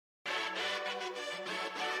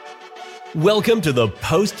Welcome to the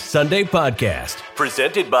Post Sunday Podcast,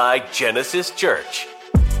 presented by Genesis Church.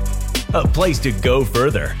 A place to go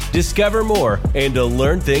further, discover more, and to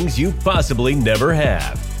learn things you possibly never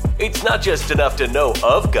have. It's not just enough to know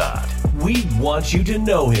of God. We want you to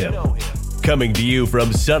know Him. Coming to you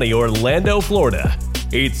from sunny Orlando, Florida,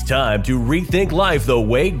 it's time to rethink life the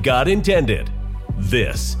way God intended.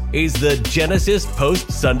 This is the Genesis Post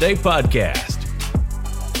Sunday Podcast.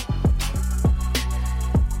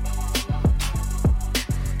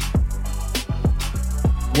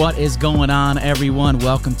 What is going on, everyone?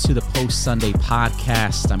 Welcome to the Post Sunday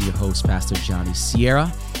Podcast. I'm your host, Pastor Johnny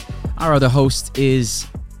Sierra. Our other host is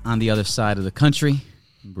on the other side of the country,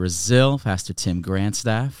 Brazil, Pastor Tim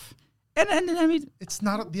Grandstaff. And I mean, it's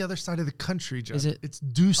not the other side of the country, John. Is it? It's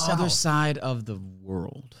due south. Other side of the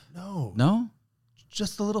world. No,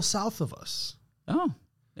 just a little south of us. Oh,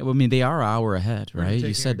 I mean, they are an hour ahead, right?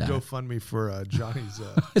 You said that. GoFundMe for Johnny's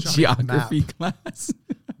geography class.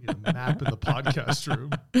 Map in the podcast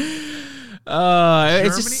room. It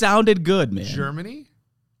just sounded good, man. Germany,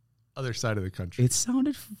 other side of the country. It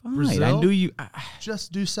sounded fine. Brazil, I knew you.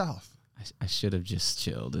 Just due south. I should have just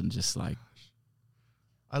chilled and just like.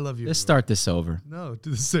 I love you. Let's start this over. No, do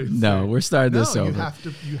the same thing. No, we're starting this over.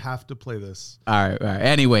 You have to play this. All right.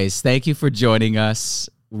 Anyways, thank you for joining us.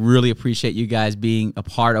 Really appreciate you guys being a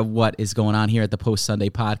part of what is going on here at the Post Sunday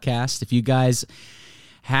Podcast. If you guys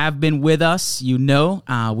have been with us, you know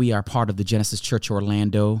we are part of the Genesis Church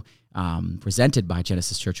Orlando, presented by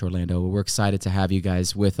Genesis Church Orlando. We're excited to have you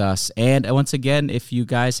guys with us. And once again, if you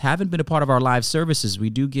guys haven't been a part of our live services,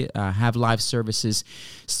 we do have live services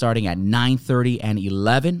starting at 9:30 and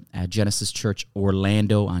 11 at Genesis Church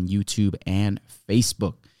Orlando on YouTube and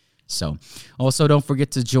Facebook. So also don't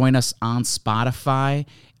forget to join us on Spotify,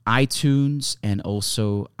 iTunes, and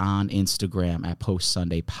also on Instagram at Post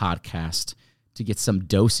Sunday Podcast to get some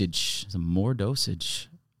more dosage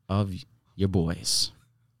of your boys.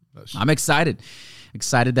 I'm excited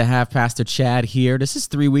to have Pastor Chad here. This is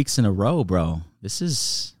 3 weeks in a row, bro. This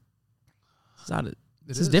is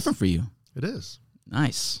different for you. It is.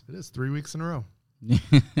 Nice. It is 3 weeks in a row.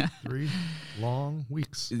 3 long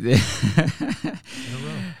weeks in a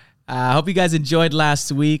row. I hope you guys enjoyed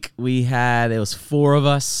last week. It was 4 of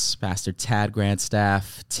us, Pastor Tad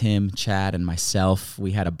Grandstaff, Tim, Chad, and myself.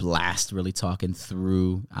 We had a blast really talking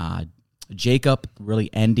through Jacob, really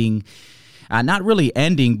ending, not really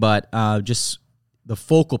ending, but just the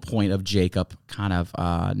focal point of Jacob kind of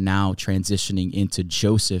now transitioning into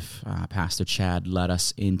Joseph. Pastor Chad led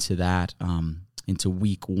us into that, into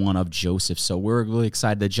week 1 of Joseph. So we're really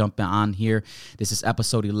excited to jump on here. This is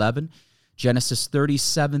episode 11. Genesis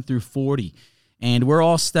 37 through 40. And we're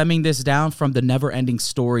all stemming this down from the Never-Ending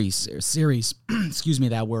Stories series,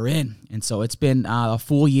 that we're in. And so it's been a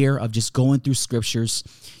full year of just going through scriptures.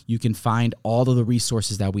 You can find all of the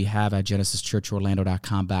resources that we have at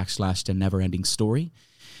genesischurchorlando.com/the Never-Ending Story.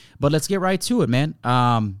 But let's get right to it, man.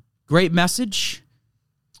 Great message.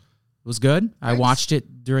 It was good. Thanks. I watched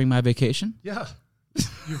it during my vacation. Yeah.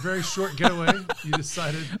 Your very short getaway, you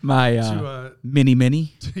decided to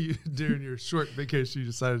mini. During your short vacation, you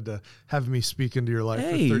decided to have me speak into your life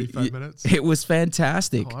for 35 minutes. It was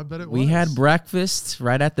fantastic. Oh, I bet it was. We had breakfast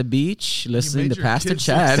right at the beach, listening to Pastor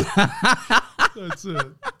Chad. That's it.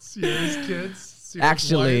 Sierra's kids. Sierra's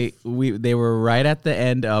Actually, they were right at the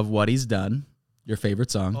end of What He's Done, your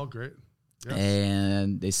favorite song. Oh, great. Yes.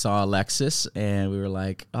 And they saw Alexis, and we were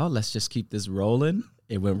like, oh, let's just keep this rolling.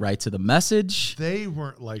 It went right to the message. They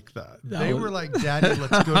weren't like that. They were like, Daddy,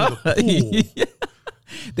 let's go to the pool.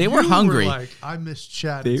 They were hungry. Were like, I miss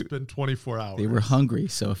Chad. It's been 24 hours. They were hungry.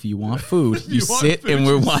 So if you want food, you sit and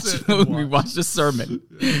we watch the sermon.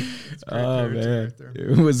 Oh, man. Right,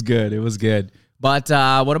 it was good. It was good. But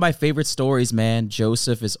one of my favorite stories, man,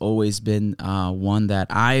 Joseph has always been one that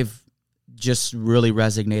I've just really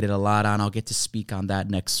resonated a lot on. I'll get to speak on that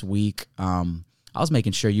next week. I was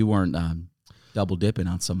making sure you weren't double dipping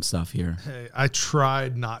on some stuff here. Hey, I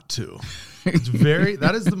tried not to.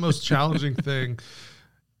 That is the most challenging thing.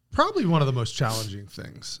 Probably one of the most challenging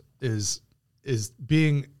things is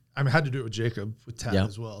being, I had to do it with Jacob, with Tad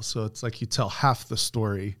as well. So it's like you tell half the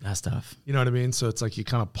story. That's tough. You know what I mean? So it's like you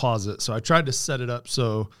kind of pause it. So I tried to set it up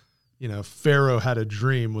so, Pharaoh had a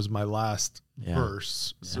dream was my last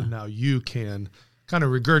verse. So now you can kind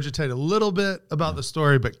of regurgitate a little bit about the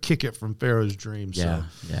story, but kick it from Pharaoh's dream. Yeah.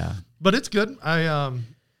 But it's good. I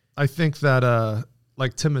think that,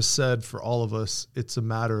 like Tim has said, for all of us, it's a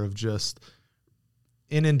matter of just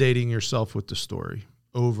inundating yourself with the story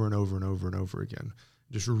over and over and over and over again.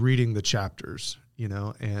 Just reading the chapters,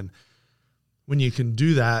 and when you can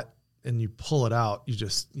do that and you pull it out, you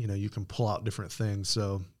just, you can pull out different things.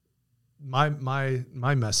 So my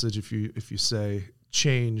message, if you say,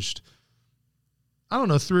 changed, I don't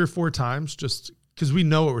know, 3 or 4 times, just because we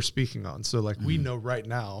know what we're speaking on. So like we know right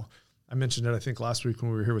now, I mentioned it, I think last week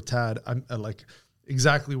when we were here with Tad, I'm like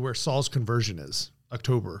exactly where Saul's conversion is,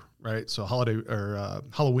 October, right? So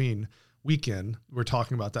Halloween weekend, we're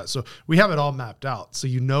talking about that. So we have it all mapped out. So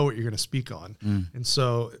you know what you're going to speak on. And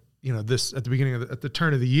so, this at the beginning at the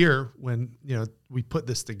turn of the year, when, we put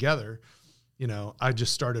this together, I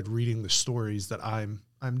just started reading the stories that I'm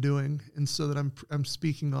doing. And so that I'm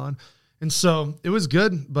speaking on. And so it was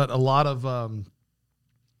good, but a lot of, a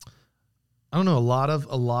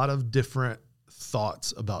lot of different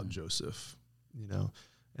thoughts about Joseph,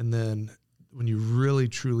 and then when you really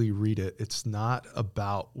truly read it, it's not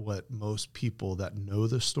about what most people that know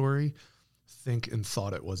the story think and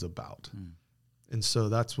thought it was about. And so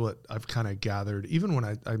that's what I've kind of gathered, even when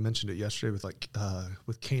I mentioned it yesterday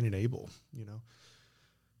with Cain and Abel,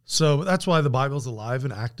 So that's why the Bible's alive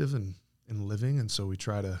and active and living. And so we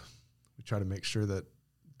try to make sure that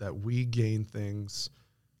we gain things,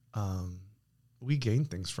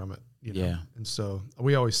 from it, Yeah. And so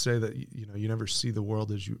we always say that, you never see the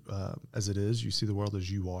world as it is, you see the world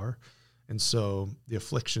as you are. And so the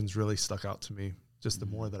afflictions really stuck out to me just the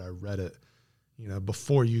more that I read it,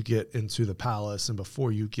 before you get into the palace and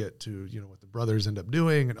before you get to, what the brothers end up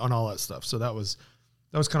doing and on all that stuff. So that was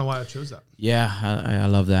kind of why I chose that. Yeah, I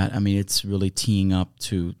love that. I mean, it's really teeing up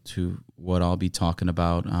to what I'll be talking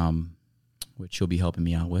about, which you'll be helping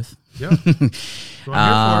me out with. Yeah.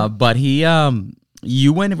 But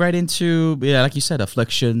you went right into, like you said,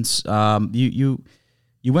 afflictions. You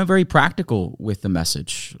went very practical with the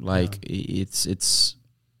message. Like it's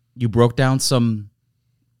you broke down some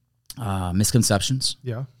misconceptions.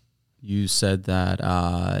 Yeah. You said that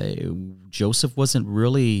Joseph wasn't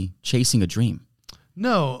really chasing a dream.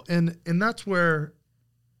 No, and that's where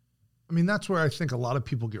I think a lot of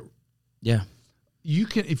people get. Yeah. You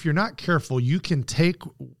can, if you're not careful, you can take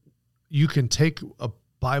a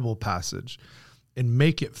Bible passage and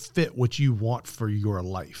make it fit what you want for your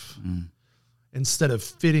life instead of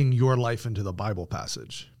fitting your life into the Bible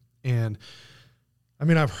passage. And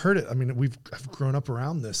I've heard it. I've grown up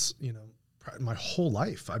around this, my whole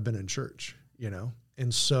life I've been in church,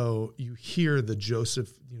 and so you hear the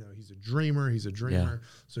Joseph, he's a dreamer. Yeah.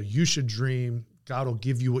 So you should dream. God will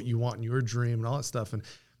give you what you want in your dream and all that stuff.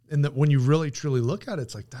 And that when you really truly look at it,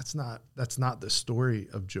 it's like, that's not the story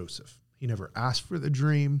of Joseph. He never asked for the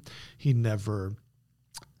dream. He never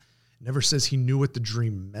says he knew what the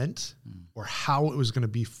dream meant or how it was going to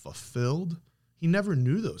be fulfilled. He never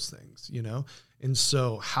knew those things, And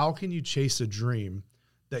so how can you chase a dream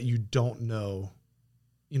that you don't know,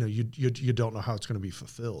 you don't know how it's going to be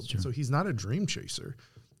fulfilled? Sure. So he's not a dream chaser.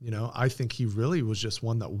 I think he really was just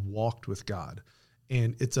one that walked with God.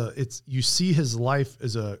 And you see his life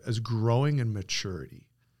as growing in maturity,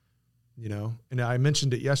 and I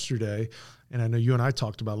mentioned it yesterday, and I know you and I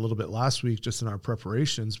talked about it a little bit last week, just in our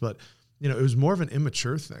preparations, but it was more of an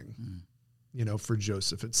immature thing, for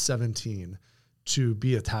Joseph at 17 to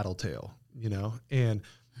be a tattletale, and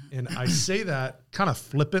I say that kind of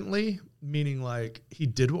flippantly, meaning like he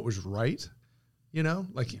did what was right,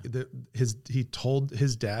 he told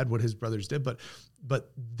his dad what his brothers did,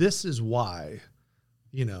 but this is why,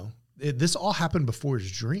 this all happened before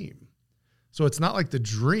his dream. So it's not like the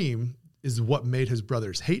dream is what made his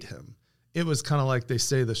brothers hate him. It was kind of like they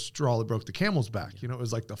say the straw that broke the camel's back. It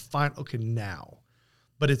was like the final, okay, now.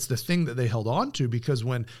 But it's the thing that they held on to, because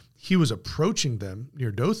when he was approaching them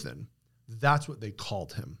near Dothan, that's what they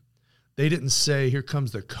called him. They didn't say, here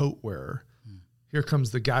comes the coat wearer. Here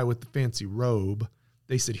comes the guy with the fancy robe.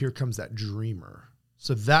 They said, here comes that dreamer.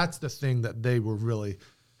 So that's the thing that they were really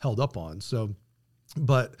held up on. So,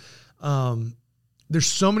 but there's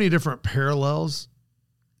so many different parallels.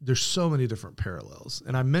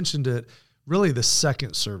 And I mentioned it really the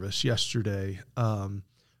second service yesterday,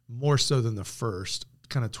 more so than the first,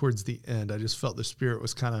 kind of towards the end. I just felt the Spirit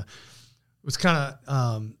was kind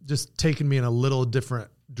of just taking me in a little different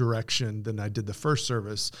direction than I did the first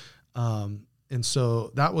service. And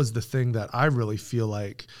so that was the thing that I really feel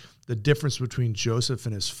like the difference between Joseph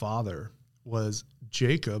and his father was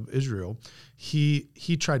Jacob, Israel.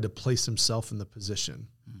 He tried to place himself in the position,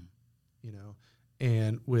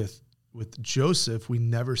 and with Joseph, we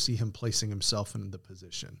never see him placing himself in the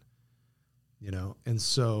position, and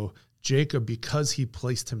so Jacob, because he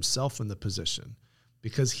placed himself in the position,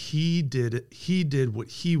 because he did what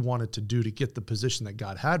he wanted to do to get the position that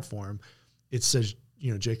God had for him, it says,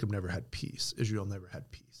 Jacob never had peace. Israel never had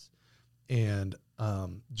peace. And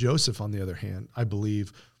Joseph, on the other hand, I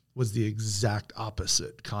believe, was the exact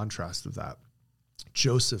opposite contrast of that.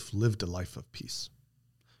 Joseph lived a life of peace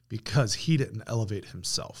because he didn't elevate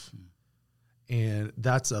himself. And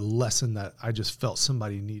that's a lesson that I just felt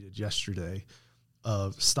somebody needed yesterday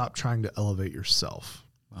of stop trying to elevate yourself.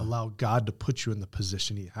 Wow. Allow God to put you in the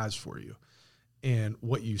position he has for you. And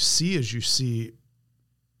what you see is you see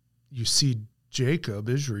Jacob,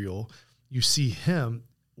 Israel, you see him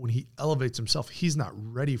when he elevates himself, he's not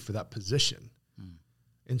ready for that position.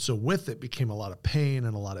 And so with it became a lot of pain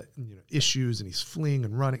and a lot of issues, and he's fleeing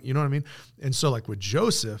and running, you know what I mean? And so like with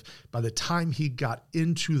Joseph, by the time he got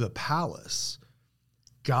into the palace,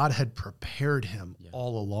 God had prepared him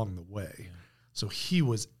all along the way. Yeah. So he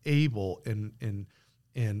was able and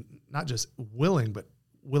not just willing, but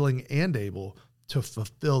willing and able to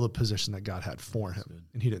fulfill the position that God had for him. Good.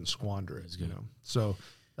 And he didn't squander it, So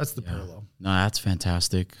that's the parallel. No, that's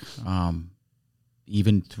fantastic.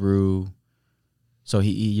 Even through, so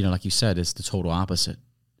he, like you said, it's the total opposite.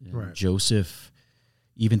 Right. Joseph,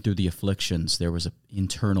 even through the afflictions, there was an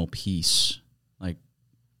internal peace. Like,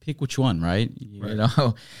 pick which one, right?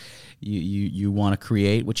 You want to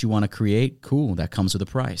create what you want to create. Cool. That comes with a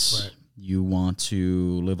price. Right. You want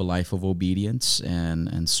to live a life of obedience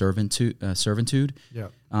and servitude. Yeah.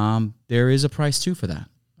 There is a price too for that.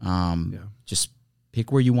 Just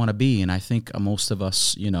pick where you want to be. And I think most of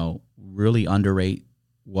us, really underrate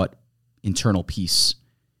what internal peace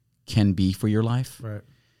can be for your life. Right.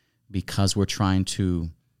 Because we're trying to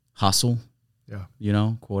hustle.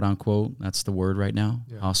 Yeah. Quote unquote. That's the word right now.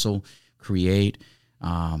 Yeah. Hustle, create,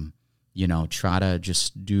 try to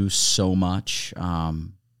just do so much.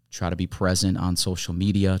 Try to be present on social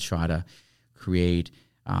media, try to create,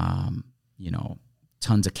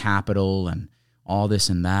 tons of capital and all this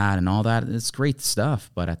and that and all that. It's great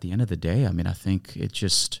stuff. But at the end of the day, I think it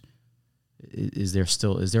just, is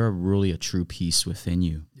there really a true peace within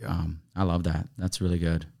you? Yeah. I love that. That's really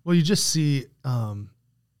good. Well, you just see, and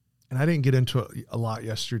I didn't get into it a lot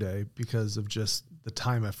yesterday because of just the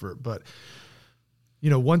time effort, but,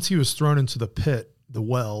 once he was thrown into the pit, the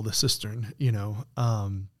well, the cistern,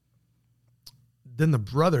 then the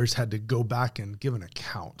brothers had to go back and give an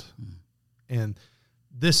account. And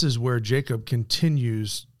this is where Jacob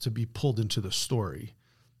continues to be pulled into the story.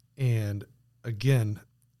 And again,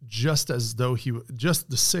 just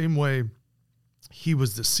the same way he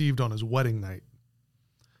was deceived on his wedding night,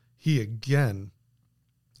 he again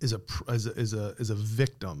is a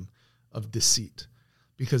victim of deceit,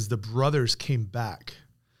 because the brothers came back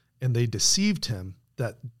and they deceived him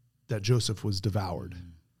that Joseph was devoured.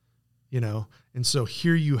 And so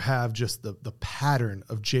here you have just the pattern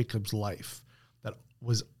of Jacob's life that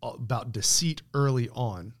was about deceit early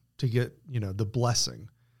on to get, the blessing,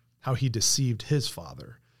 how he deceived his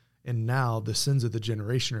father. And now the sins of the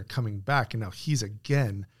generation are coming back, and now he's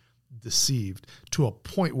again deceived to a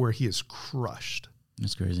point where he is crushed.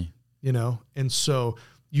 That's crazy. And so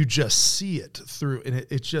you just see it through, and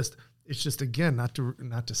it's just again, not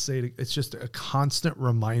to say it, it's just a constant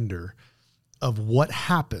reminder of what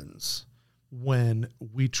happens when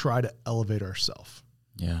we try to elevate ourselves.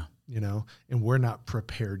 Yeah. And we're not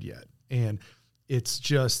prepared yet. And it's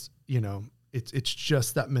just, it's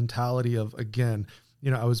just that mentality of, again,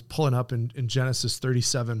 I was pulling up in Genesis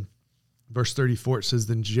 37, verse 34, it says,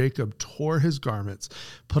 "Then Jacob tore his garments,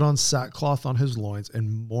 put on sackcloth on his loins,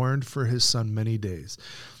 and mourned for his son many days."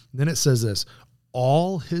 And then it says this,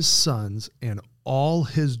 "All his sons and all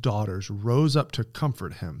his daughters rose up to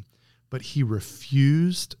comfort him, but he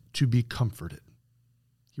refused to be comforted."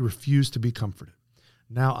 He refused to be comforted.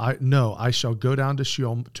 "Now I know I shall go down to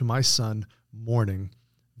Sheol to my son mourning."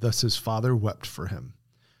 Thus his father wept for him.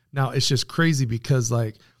 Now it's just crazy because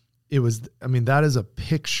that is a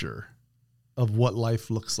picture of what life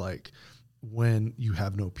looks like when you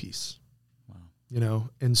have no peace. Wow.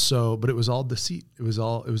 And so, but it was all deceit. It was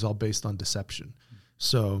all based on deception.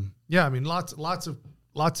 So yeah, lots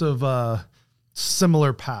of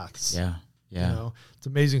similar paths. Yeah. Yeah. It's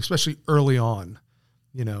amazing, especially early on,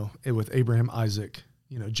 with Abraham, Isaac,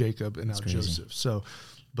 Jacob, and now Joseph. So,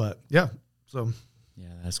 but yeah, so. Yeah,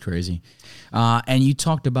 that's crazy. And you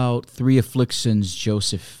talked about 3 afflictions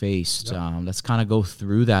Joseph faced. Yep. Let's kind of go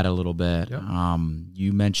through that a little bit. Yep.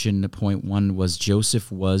 You mentioned the point 1 was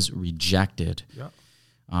Joseph was rejected. Yep.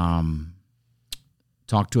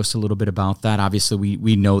 Talk to us a little bit about that. Obviously,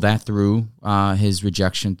 we know that through his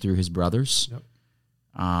rejection through his brothers. Yep.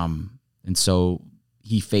 And so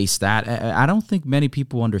he faced that. I don't think many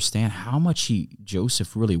people understand how much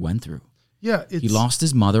Joseph really went through. Yeah. He lost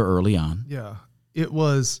his mother early on. Yeah. It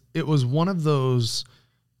was one of those,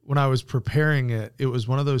 when I was preparing it was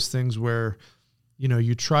one of those things where,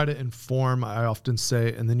 you try to inform, I often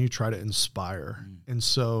say, and then you try to inspire. And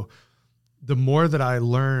so the more that I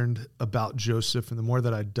learned about Joseph and the more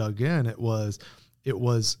that I dug in, it was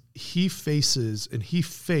he faced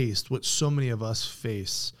what so many of us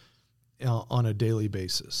face on a daily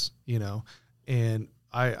basis, and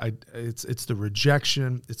it's the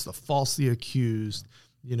rejection, it's the falsely accused,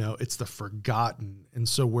 it's the forgotten. And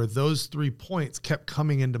so where those 3 points kept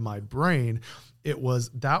coming into my brain, that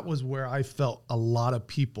was where I felt a lot of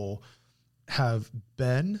people have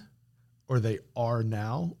been, or they are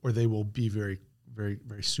now, or they will be very, very,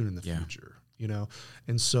 very soon in the future,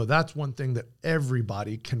 And so that's one thing that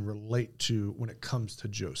everybody can relate to when it comes to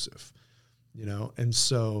Joseph, And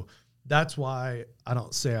so that's why I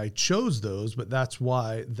don't say I chose those, but that's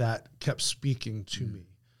why that kept speaking to me,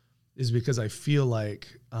 is because I feel like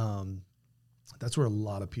that's where a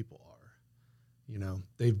lot of people are.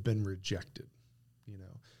 They've been rejected,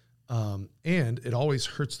 and it always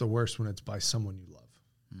hurts the worst when it's by someone you love.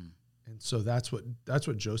 And so that's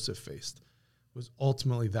what Joseph faced, was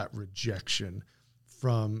ultimately that rejection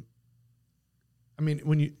from,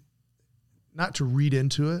 not to read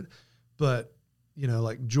into it, but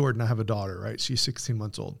like Jordan, I have a daughter, right? She's 16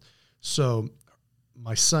 months old. So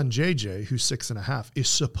my son, JJ, who's 6.5, is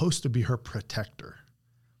supposed to be her protector.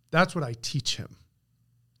 That's what I teach him,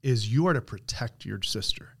 is you are to protect your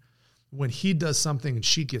sister. When he does something and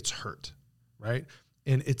she gets hurt, right?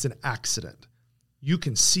 And it's an accident, you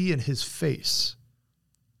can see in his face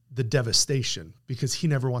the devastation because he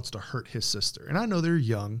never wants to hurt his sister. And I know they're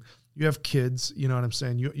young. You have kids, you know what I'm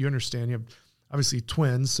saying? You understand. You have obviously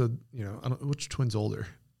twins. So, I don't know, which twin's older?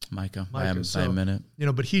 Micah by a minute.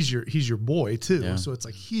 But he's your boy too. Yeah. So it's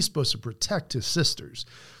like he's supposed to protect his sisters.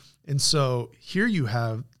 And so here you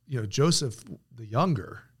have, Joseph the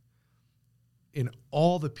younger, and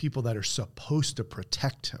all the people that are supposed to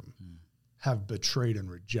protect him have betrayed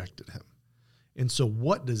and rejected him. And so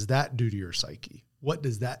what does that do to your psyche? What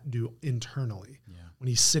does that do internally when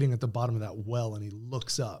he's sitting at the bottom of that well and he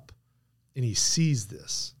looks up and he sees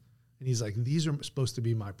this and he's like, these are supposed to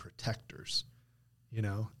be my protectors,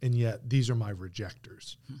 and yet these are my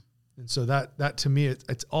rejectors. And so that to me,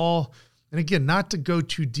 it's all, and again, not to go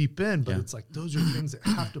too deep in, but it's like, those are things that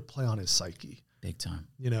have to play on his psyche. Big time.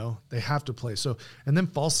 They have to play. So, and then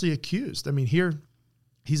falsely accused. Here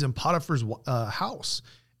he's in Potiphar's house,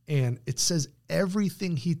 and it says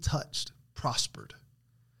everything he touched prospered.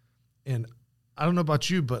 And I don't know about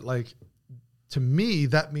you, but to me,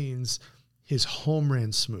 that means his home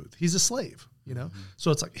ran smooth. He's a slave, So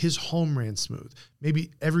it's like his home ran smooth. Maybe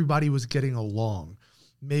everybody was getting along.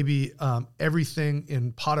 Maybe everything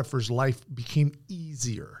in Potiphar's life became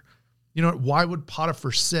easier. Why would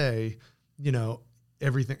Potiphar say,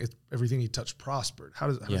 everything he touched prospered? How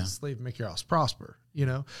does a slave make your house prosper?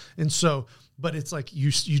 And so, but it's like you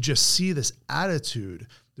just see this attitude.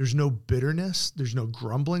 There's no bitterness, there's no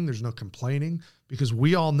grumbling, there's no complaining, because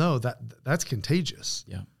we all know that that's contagious.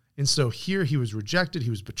 Yeah. And so here he was rejected, he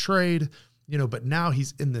was betrayed, but now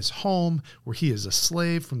he's in this home where he is a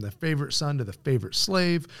slave, from the favorite son to the favorite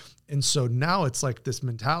slave. And so now it's like this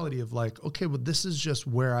mentality of like, okay, well, this is just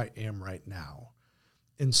where I am right now.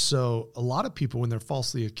 And so a lot of people, when they're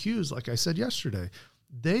falsely accused, like I said yesterday,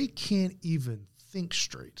 they can't even think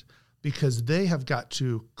straight because they have got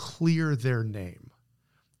to clear their name.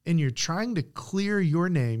 And you're trying to clear your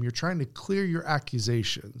name, you're trying to clear your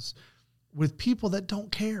accusations with people that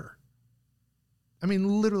don't care.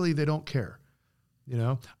 Literally, they don't care.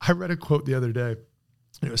 I read a quote the other day.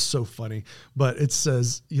 It was so funny, but it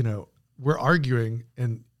says, we're arguing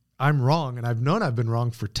and I'm wrong, and I've known I've been wrong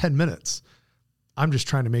for 10 minutes. I'm just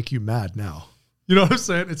trying to make you mad now. You know what I'm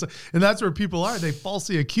saying? And that's where people are. They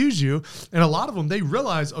falsely accuse you. And a lot of them, they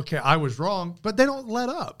realize, okay, I was wrong, but they don't let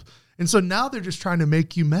up. And so now they're just trying to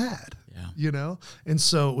make you mad, And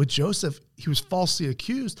so with Joseph, he was falsely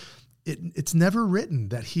accused. It's never written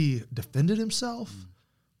that he defended himself.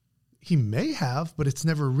 He may have, but it's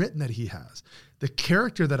never written that he has. The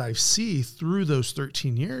character that I see through those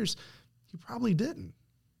 13 years, he probably didn't,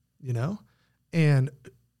 and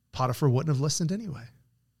Potiphar wouldn't have listened anyway.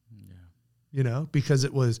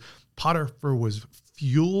 Because Potiphar was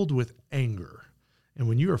fueled with anger. And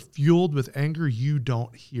when you are fueled with anger, you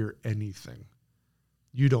don't hear anything.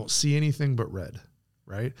 You don't see anything but red,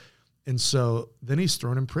 right? And so then he's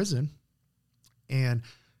thrown in prison, and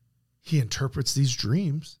he interprets these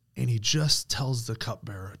dreams, and he just tells the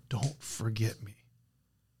cupbearer, don't forget me.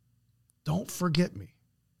 Don't forget me.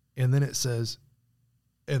 And then it says,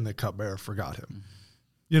 and the cupbearer forgot him.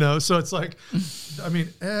 So it's like,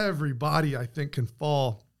 everybody I think can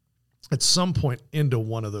fall at some point into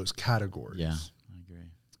one of those categories. Yeah, I agree.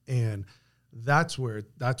 And that's where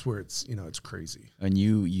it's, it's crazy. And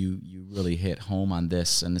you really hit home on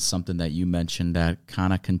this, and it's something that you mentioned that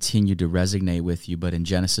kind of continued to resonate with you. But in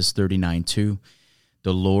Genesis 39:2,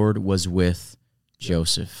 the Lord was with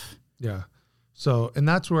Joseph. Yeah. So, and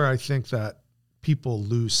that's where I think that people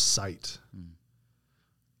lose sight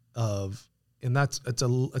of, and I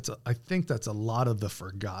think that's a lot of the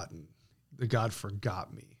forgotten, that God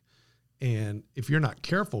forgot me. And if you're not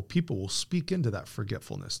careful, people will speak into that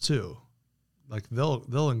forgetfulness too. Like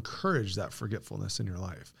they'll encourage that forgetfulness in your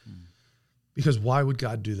life. Because why would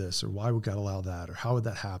God do this? Or why would God allow that? Or how would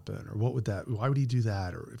that happen? Or why would he do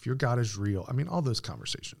that? Or if your God is real, I mean, all those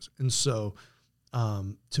conversations. And so,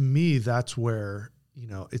 to me, that's where,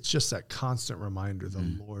 it's just that constant reminder,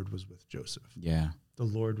 the Lord was with Joseph. Yeah. The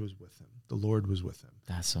Lord was with him. The Lord was with him.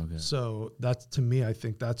 That's so good. So that's, to me, I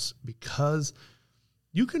think that's because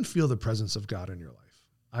you can feel the presence of God in your life.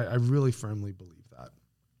 I really firmly believe that.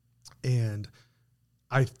 And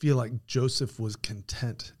I feel like Joseph was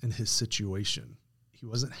content in his situation. He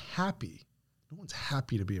wasn't happy. No one's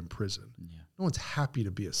happy to be in prison. Yeah. No one's happy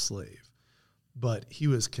to be a slave. But he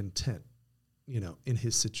was content, in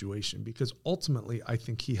his situation, because ultimately I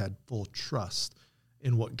think he had full trust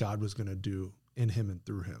in what God was going to do in him and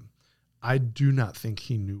through him. I do not think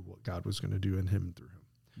he knew what God was going to do in him and through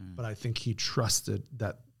him. But I think he trusted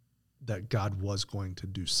that God was going to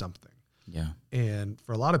do something. Yeah. And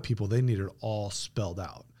for a lot of people, they need it all spelled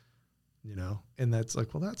out, and that's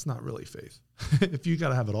like, well, that's not really faith. If you got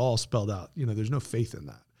to have it all spelled out, there's no faith in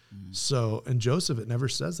that. So, and Joseph, it never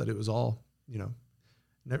says that it was all,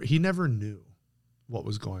 he never knew what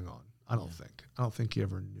was going on. I don't think he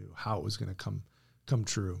ever knew how it was going to come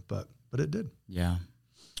true, but it did. Yeah.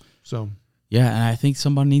 So, yeah. And I think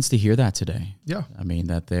somebody needs to hear that today. Yeah. I mean,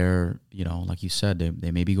 that they're, like you said,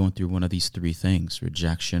 they may be going through one of these three things: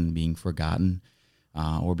 rejection, being forgotten,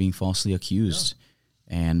 or being falsely accused.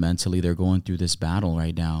 Yeah. And mentally they're going through this battle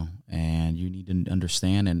right now. And you need to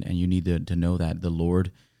understand and you need to know that the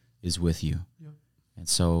Lord is with you. Yeah. And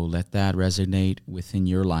so let that resonate within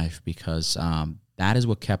your life, because that is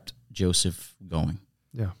what kept Joseph going.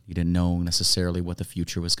 Yeah. He didn't know necessarily what the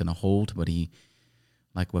future was going to hold, but he,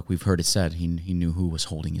 like what we've heard it said, he knew who was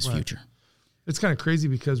holding his future. It's kind of crazy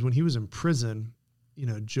because when he was in prison,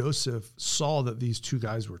 Joseph saw that these two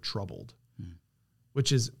guys were troubled,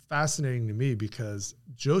 which is fascinating to me because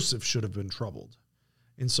Joseph should have been troubled.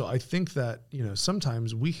 And so I think that,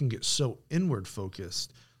 sometimes we can get so inward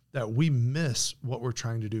focused that we miss what we're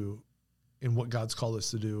trying to do and what God's called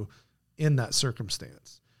us to do in that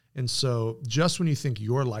circumstance. And so just when you think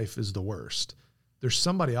your life is the worst, there's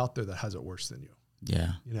somebody out there that has it worse than you.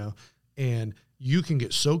 Yeah. And you can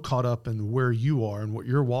get so caught up in where you are and what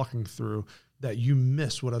you're walking through that you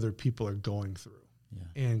miss what other people are going through.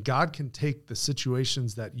 Yeah. And God can take the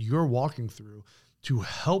situations that you're walking through to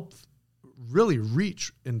help really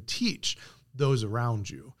reach and teach those around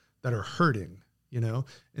you that are hurting,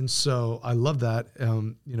 And so I love that.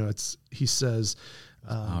 He says,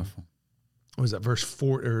 powerful. What was that, verse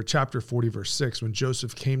 4 or chapter 40, verse 6, when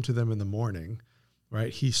Joseph came to them in the morning,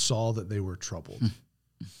 right, he saw that they were troubled.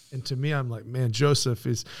 And to me, I'm like, man, Joseph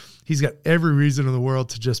he's got every reason in the world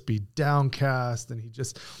to just be downcast. And he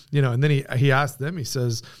just, and then he asked them, he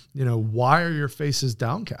says, why are your faces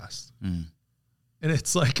downcast? And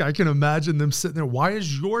it's like, I can imagine them sitting there. Why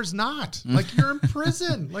is yours not? Like, you're in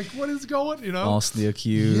prison. Like, what is going, Falsely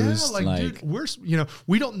accused. Yeah, dude, we're,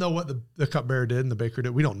 we don't know what the cupbearer did and the baker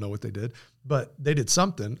did. We don't know what they did, but they did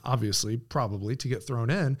something, obviously, probably, to get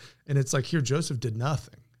thrown in. And it's like, here, Joseph did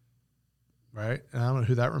nothing, right? And I don't know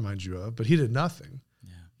who that reminds you of, but he did nothing,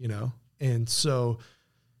 And so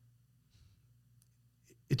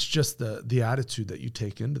it's just the attitude that you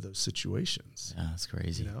take into those situations. Yeah, that's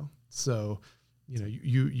crazy. So,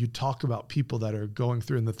 you talk about people that are going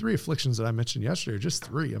through, and the three afflictions that I mentioned yesterday are just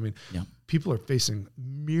three. I mean, people are facing a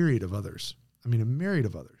myriad of others,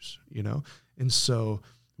 And so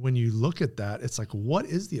when you look at that, it's like, what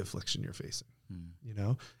is the affliction you're facing?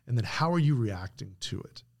 And then how are you reacting to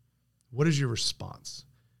it? What is your response?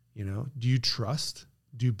 Do you trust?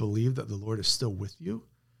 Do you believe that the Lord is still with you?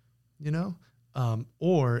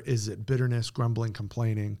 Or is it bitterness, grumbling,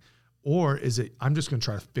 complaining? Or is it, I'm just going to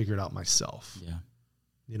try to figure it out myself?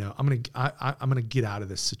 Yeah. I'm going to get out of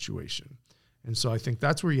this situation. And so I think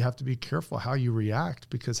that's where you have to be careful how you react,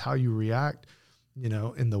 because how you react,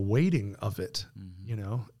 in the waiting of it,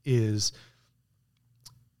 is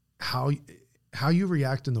how you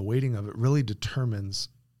react in the waiting of it really determines,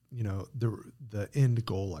 the end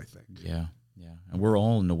goal, I think. Yeah. Yeah. And we're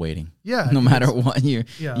all in the waiting. Yeah. No matter what,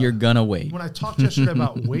 you're gonna wait. When I talked yesterday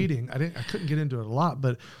about waiting, I couldn't get into it a lot,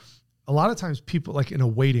 but a lot of times people like in a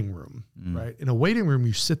waiting room, right? In a waiting room,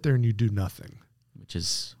 you sit there and you do nothing, which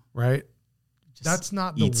is right. That's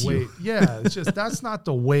not the weight. Yeah. It's just, that's not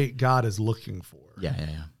the weight God is looking for. Yeah.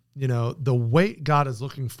 You know, the weight God is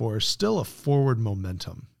looking for is still a forward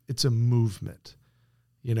momentum. It's a movement.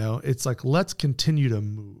 You know, it's like, let's continue to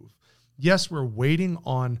move. Yes, we're waiting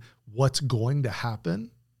on what's going to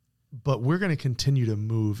happen, but we're going to continue to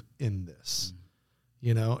move in this,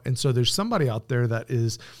 you know? And so there's somebody out there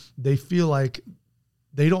they feel like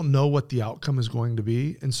they don't know what the outcome is going to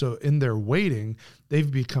be. And so in their waiting,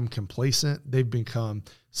 they've become complacent. They've become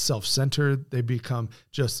self-centered. They become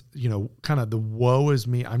just, you know, kind of the woe is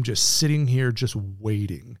me. I'm just sitting here just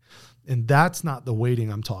waiting. And that's not the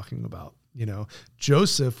waiting I'm talking about. You know,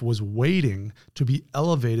 Joseph was waiting to be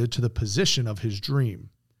elevated to the position of his dream.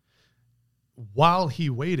 While he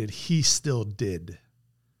waited, he still did.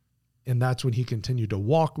 And that's when he continued to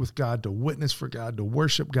walk with God, to witness for God, to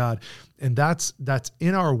worship God. And that's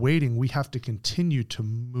in our waiting, we have to continue to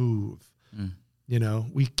move. You know,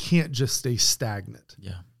 we can't just stay stagnant.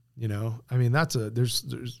 Yeah. You know, I mean, there's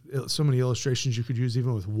so many illustrations you could use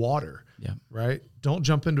even with water. Yeah. Right. Don't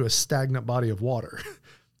jump into a stagnant body of water.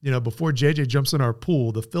 You know, before JJ jumps in our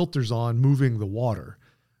pool, the filter's on moving the water.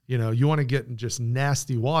 You know, you want to get just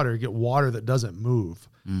nasty water, get water that doesn't move.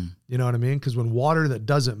 You know what I mean? Because when water that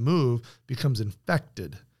doesn't move becomes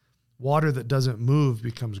infected, water that doesn't move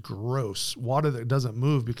becomes gross. Water that doesn't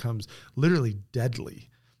move becomes literally deadly.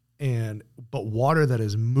 But water that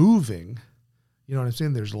is moving, you know what I'm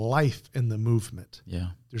saying? There's life in the movement. Yeah.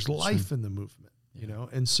 There's life in the movement, you know?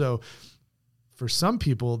 And so for some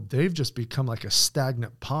people, they've just become like a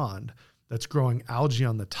stagnant pond that's growing algae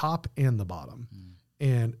on the top and the bottom.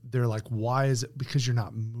 And they're like, why is it? Because you're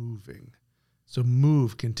not moving. So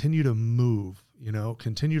move, continue to move, you know,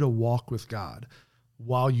 continue to walk with God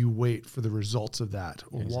while you wait for the results of that,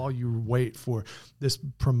 or while you wait for this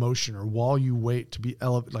promotion, or while you wait to be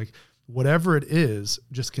elevated, like whatever it is,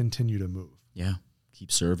 just continue to move. Yeah.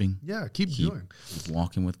 Keep serving. Yeah. Keep doing. Keep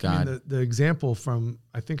walking with God. I mean, the example from,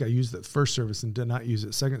 I think I used it first service and did not use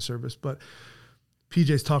it second service, but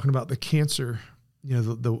PJ's talking about the cancer, you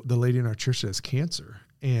know, the lady in our church that has cancer.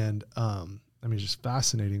 And, I mean, it's just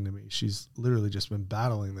fascinating to me. She's literally just been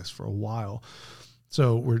battling this for a while.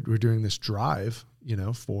 So we're doing this drive, you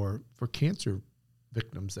know, for cancer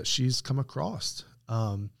victims that she's come across,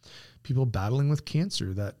 people battling with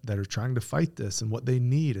cancer that are trying to fight this and what they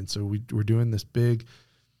need. And so we're doing this big,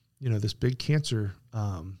 you know, this big cancer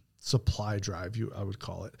supply drive, I would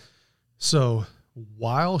call it. So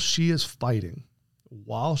while she is fighting,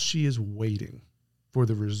 while she is waiting for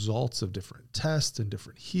the results of different tests and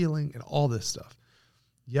different healing and all this stuff.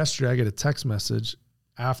 Yesterday, I get a text message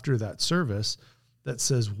after that service that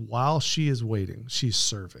says, while she is waiting, she's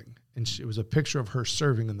serving. And it was a picture of her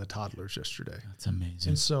serving in the toddlers yesterday. That's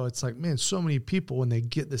amazing. And so it's like, man, so many people, when they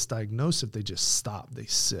get this diagnosis, they just stop, they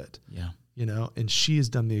sit. Yeah. You know, and she has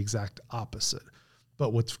done the exact opposite.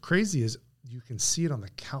 But what's crazy is you can see it on the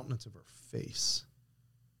countenance of her face,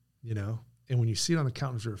 you know? And when you see it on the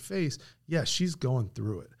countenance of her face, yeah, she's going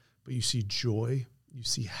through it. But you see joy, you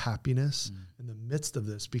see happiness in the midst of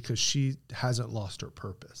this because she hasn't lost her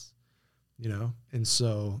purpose, you know? And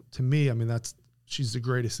so to me, I mean, she's the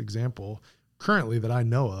greatest example currently that I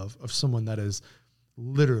know of someone that is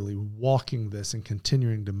literally walking this and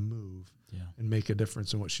continuing to move and make a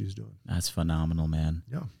difference in what she's doing. That's phenomenal, man.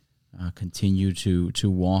 Yeah. Continue to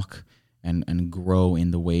walk and grow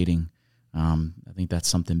in the waiting. I think that's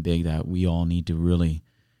something big that we all need to really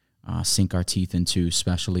sink our teeth into,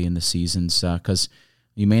 especially in the seasons, because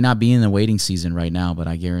you may not be in the waiting season right now, but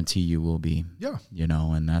I guarantee you will be. Yeah. You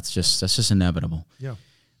know, and that's just inevitable. Yeah.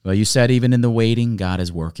 But you said even in the waiting, God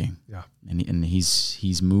is working. Yeah. And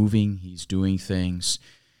he's moving, he's doing things.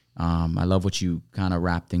 I love what you kind of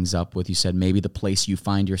wrap things up with. You said maybe the place you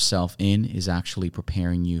find yourself in is actually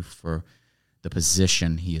preparing you for the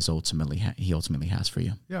position he ultimately has for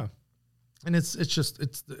you. Yeah. And it's just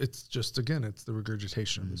again, it's the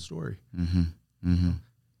regurgitation of the story.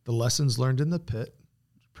 The lessons learned in the pit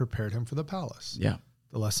prepared him for the palace. Yeah.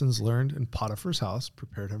 The lessons learned in Potiphar's house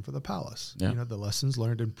prepared him for the palace. Yeah. You know, the lessons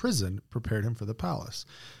learned in prison prepared him for the palace.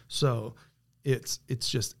 So it's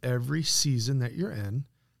just every season that you're in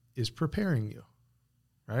is preparing you,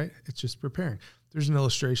 right? It's just preparing. There's an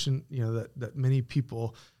illustration, you know, that many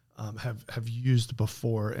people have used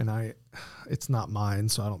before, and it's not mine,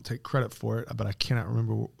 so I don't take credit for it, but I cannot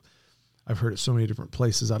remember. I've heard it so many different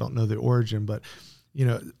places. I don't know the origin, but you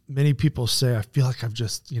know, many people say, I feel like I've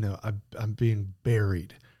just, you know, I'm being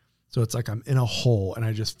buried. So it's like I'm in a hole and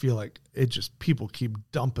I just feel like people keep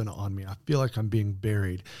dumping on me. I feel like I'm being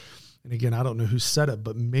buried. And again, I don't know who said it,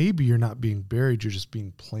 but maybe you're not being buried, you're just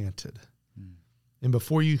being planted. And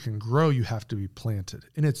before you can grow, you have to be planted.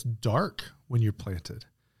 And it's dark when you're planted.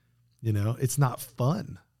 It's not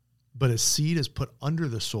fun. But a seed is put under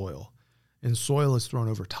the soil and soil is thrown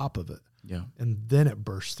over top of it. Yeah. And then it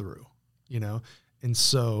bursts through, And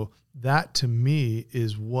so that to me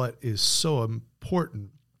is what is so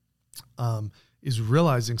important, is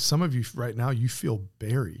realizing some of you right now, you feel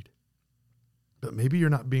buried. But maybe you're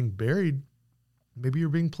not being buried. Maybe you're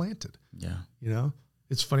being planted. Yeah.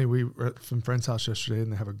 It's funny. We were at some friend's house yesterday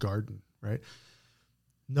and they have a garden, right?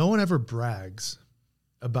 No one ever brags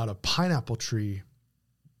about a pineapple tree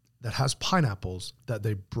that has pineapples that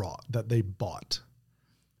they bought.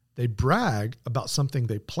 They brag about something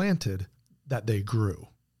they planted that they grew.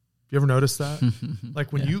 You ever notice that?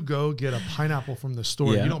 Like when you go get a pineapple from the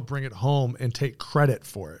store, you don't bring it home and take credit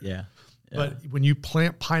for it. Yeah. But when you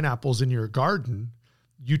plant pineapples in your garden,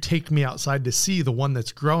 you take me outside to see the one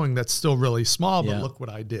that's growing that's still really small, but look what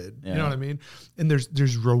I did. You know what I mean? And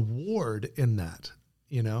there's reward in that,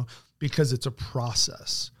 because it's a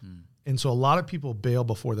process. And so a lot of people bail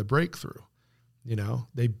before the breakthrough.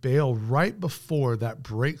 They bail right before that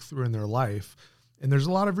breakthrough in their life. And there's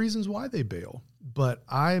a lot of reasons why they bail. But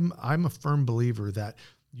I'm a firm believer that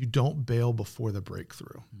you don't bail before the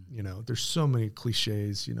breakthrough. There's so many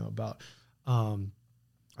cliches, about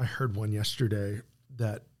I heard one yesterday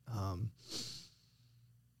that I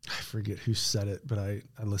forget who said it, but I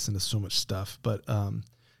listen to so much stuff. But it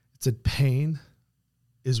said pain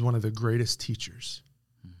is one of the greatest teachers,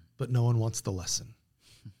 but no one wants the lesson.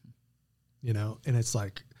 And it's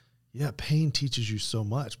like, yeah, pain teaches you so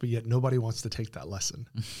much, but yet nobody wants to take that lesson.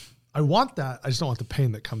 I want that. I just don't want the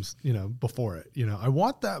pain that comes, before it. I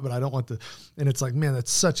want that, but I don't want the. And it's like, man,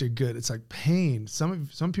 that's such a good. It's like pain. Some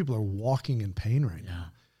people are walking in pain right now,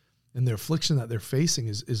 and the affliction that they're facing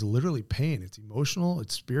is literally pain. It's emotional,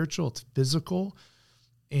 it's spiritual, it's physical,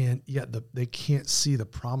 and yet they can't see the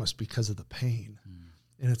promise because of the pain.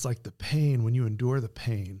 And it's like the pain. When you endure the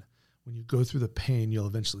pain, when you go through the pain, you'll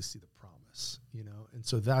eventually see the promise. And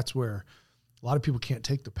so that's where a lot of people can't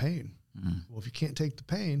take the pain. Well, if you can't take the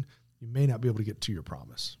pain, you may not be able to get to your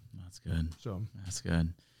promise. That's good. So that's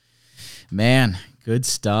good. Man, good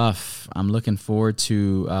stuff. I'm looking forward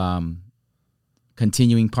to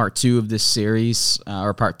continuing part 2 of this series,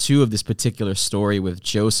 or part 2 of this particular story with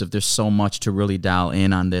Joseph. There's so much to really dial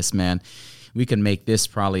in on this, man. We can make this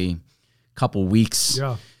probably a couple weeks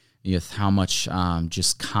with how much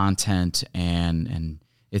just content and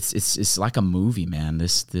it's like a movie, man.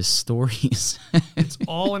 This story is it's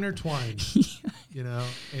all intertwined,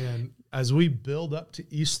 and as we build up to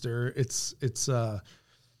Easter, it's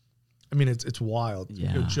wild.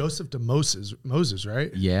 Yeah. Joseph to Moses,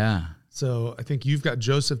 right? Yeah. So I think you've got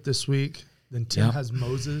Joseph this week, then Tim has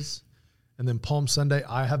Moses, and then Palm Sunday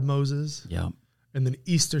I have Moses. Yep. And then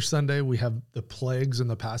Easter Sunday we have the plagues and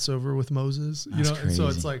the Passover with Moses. That's and so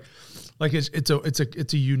it's like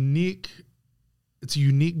it's a unique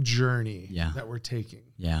journey that we're taking,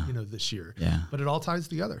 this year. Yeah. But it all ties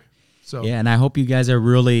together. So and I hope you guys are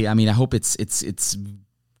really, I hope it's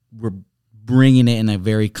we're bringing it in a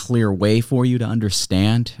very clear way for you to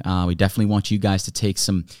understand. We definitely want you guys to take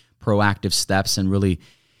some proactive steps and really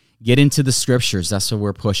get into the scriptures. That's what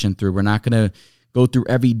we're pushing through. We're not going to go through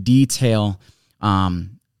every detail,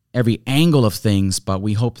 every angle of things, but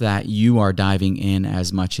we hope that you are diving in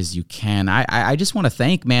as much as you can. I just want to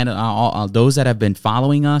thank, man, all those that have been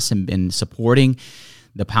following us and been supporting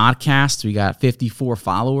the podcast. We got 54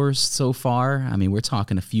 followers so far. We're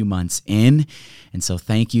talking a few months in. And so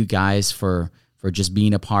thank you guys for just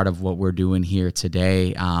being a part of what we're doing here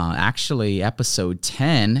today. Actually, episode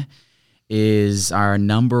 10 is our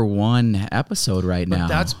number 1 episode right now. But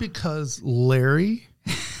that's because Larry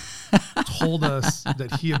told us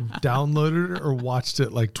that he had downloaded it or watched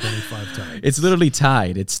it like 25 times. It's literally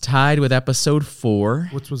tied. It's tied with episode 4.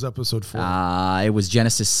 Which was episode 4? It was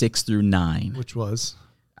Genesis 6 through 9. Which was?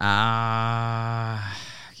 Give me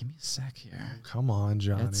a sec here. Come on,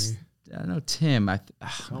 Johnny. I don't know, Tim.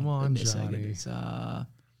 Come on, Johnny.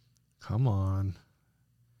 Come on.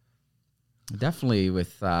 Definitely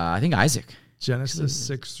with, I think, Isaac. Genesis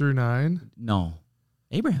 6 through 9? No.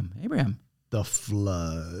 Abraham. The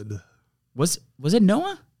flood. Was it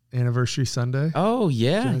Noah? Anniversary Sunday. Oh,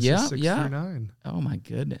 yeah. Genesis 6 through 9. Oh, my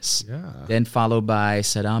goodness. Yeah. Then followed by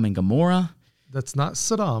Sodom and Gomorrah. That's not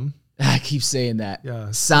Saddam. I keep saying that.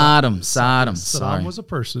 Yeah. Sodom. Saddam Sorry. was a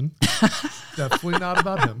person. Definitely not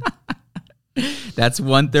about him. That's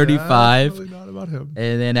 135. Definitely not about him.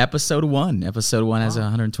 And then episode 1. Episode 1 has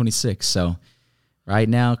 126. So, Right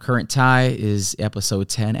now, current tie is episode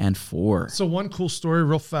 10 and 4. So one cool story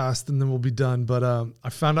real fast, and then we'll be done. But I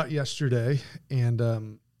found out yesterday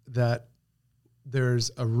and that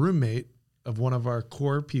there's a roommate of one of our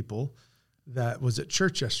core people that was at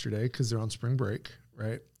church yesterday because they're on spring break,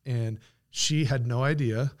 right? And she had no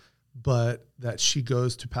idea, but that she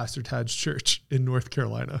goes to Pastor Tad's church in North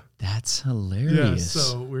Carolina. That's hilarious. Yeah,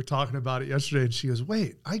 so we were talking about it yesterday, and she goes,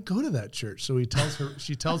 wait, I go to that church. So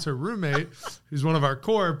she tells her roommate, who's one of our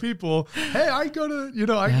core people, hey, I go to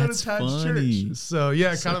Tad's church. So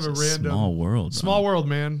yeah, Such kind of a random small world. Small world,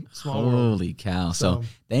 man. Small world. Holy cow. So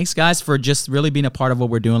thanks, guys, for just really being a part of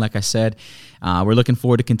what we're doing. Like I said, we're looking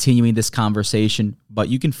forward to continuing this conversation. But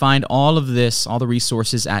you can find all of this, all the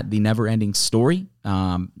resources at The Never Ending Story,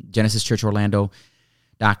 GenesisChurchOrlando.com/The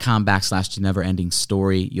Never Ending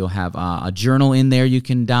Story. You'll have a journal in there you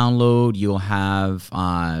can download. You'll have,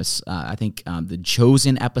 the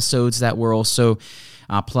chosen episodes that we're also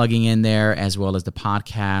plugging in there, as well as the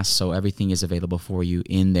podcast. So everything is available for you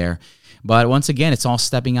in there. But once again, it's all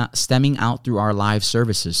stemming out through our live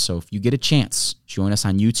services. So if you get a chance, join us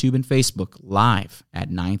on YouTube and Facebook live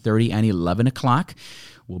at 9:30 and 11 o'clock.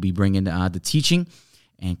 We'll be bringing the teaching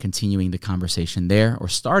and continuing the conversation there, or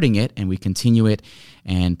starting it, and we continue it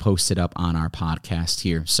and post it up on our podcast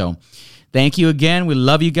here. So thank you again. We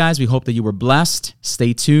love you guys. We hope that you were blessed.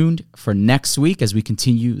 Stay tuned for next week as we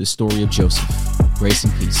continue the story of Joseph. Grace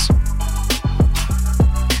and peace.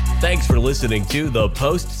 Thanks for listening to the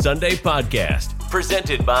Post Sunday Podcast,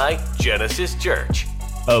 presented by Genesis Church.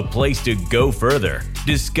 A place to go further,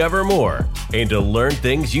 discover more, and to learn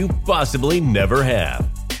things you possibly never have.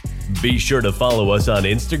 Be sure to follow us on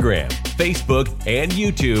Instagram, Facebook, and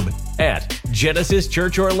YouTube at Genesis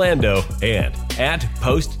Church Orlando and at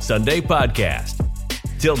Post Sunday Podcast.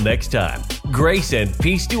 Till next time, grace and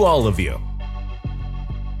peace to all of you.